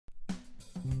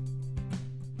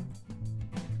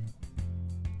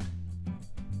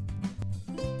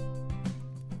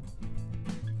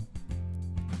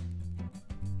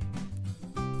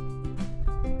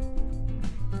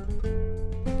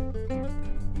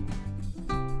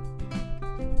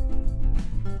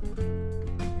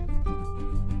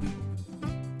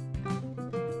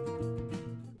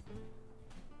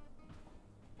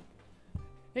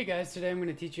Hey guys, today I'm going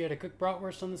to teach you how to cook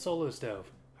bratwurst on the solo stove.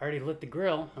 I already lit the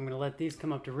grill. I'm going to let these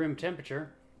come up to room temperature.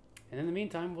 And in the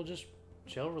meantime, we'll just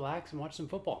chill, relax, and watch some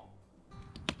football.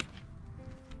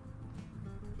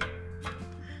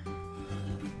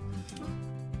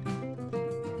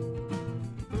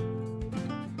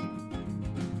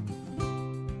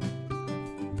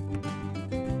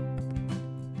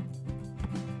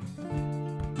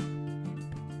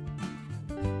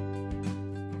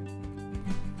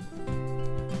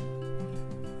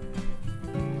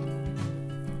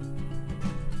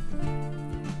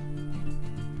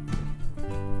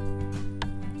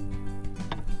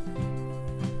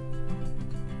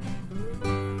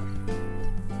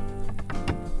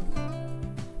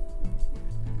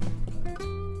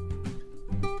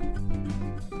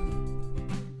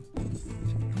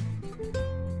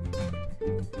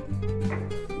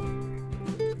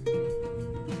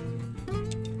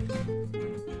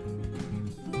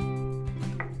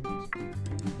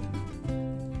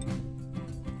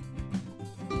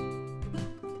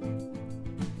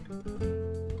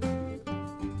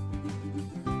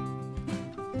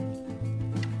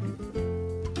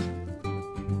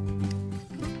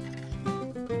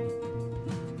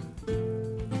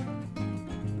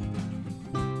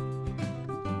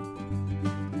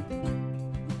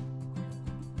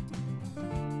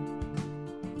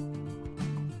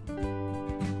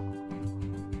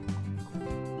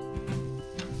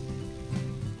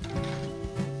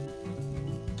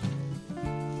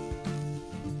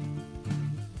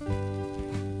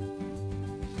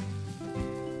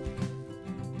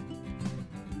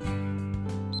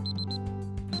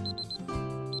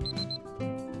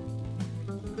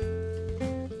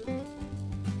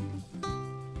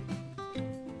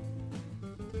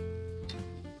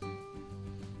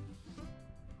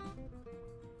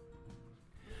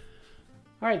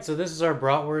 Alright, so this is our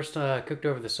bratwurst cooked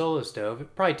over the solo stove.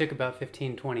 It probably took about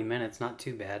 15-20 minutes, not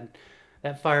too bad.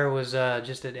 That fire was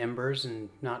just at embers and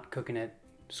not cooking it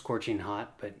scorching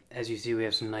hot, but as you see we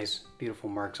have some nice beautiful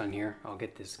marks on here. I'll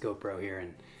get this GoPro here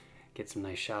and get some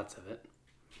nice shots of it.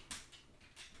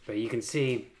 But you can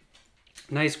see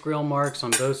nice grill marks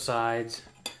on both sides,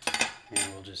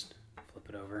 and we'll just flip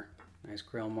it over. Nice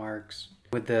grill marks.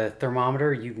 With the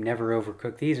thermometer, you never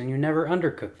overcook these and you never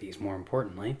undercook these, more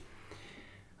importantly.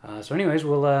 So anyways,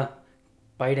 we'll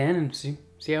bite in and see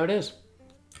how it is.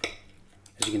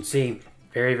 As you can see,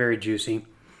 very, very juicy.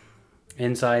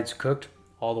 Inside's cooked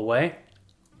all the way.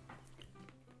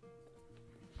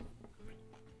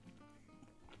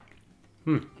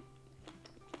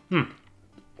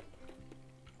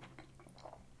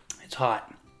 It's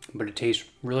hot, but it tastes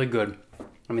really good.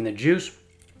 I mean, the juice,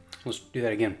 let's do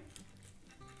that again.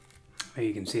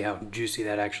 You can see how juicy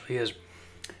that actually is.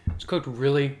 It's cooked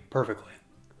really perfectly.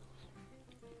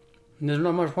 And there's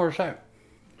not much more to say.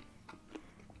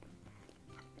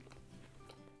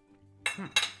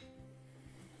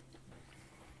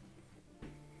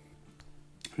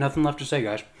 Nothing left to say,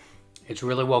 guys. It's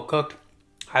really well cooked.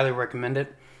 Highly recommend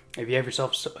it. If you have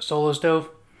yourself a solo stove,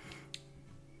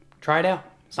 try it out.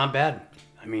 It's not bad.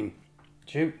 I mean,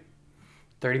 shoot,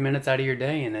 30 minutes out of your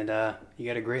day and you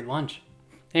got a great lunch.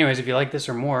 Anyways, if you like this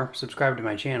or more, subscribe to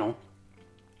my channel.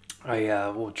 I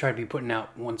will try to be putting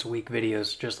out once a week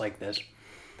videos just like this.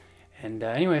 And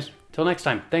anyways, till next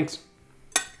time, thanks.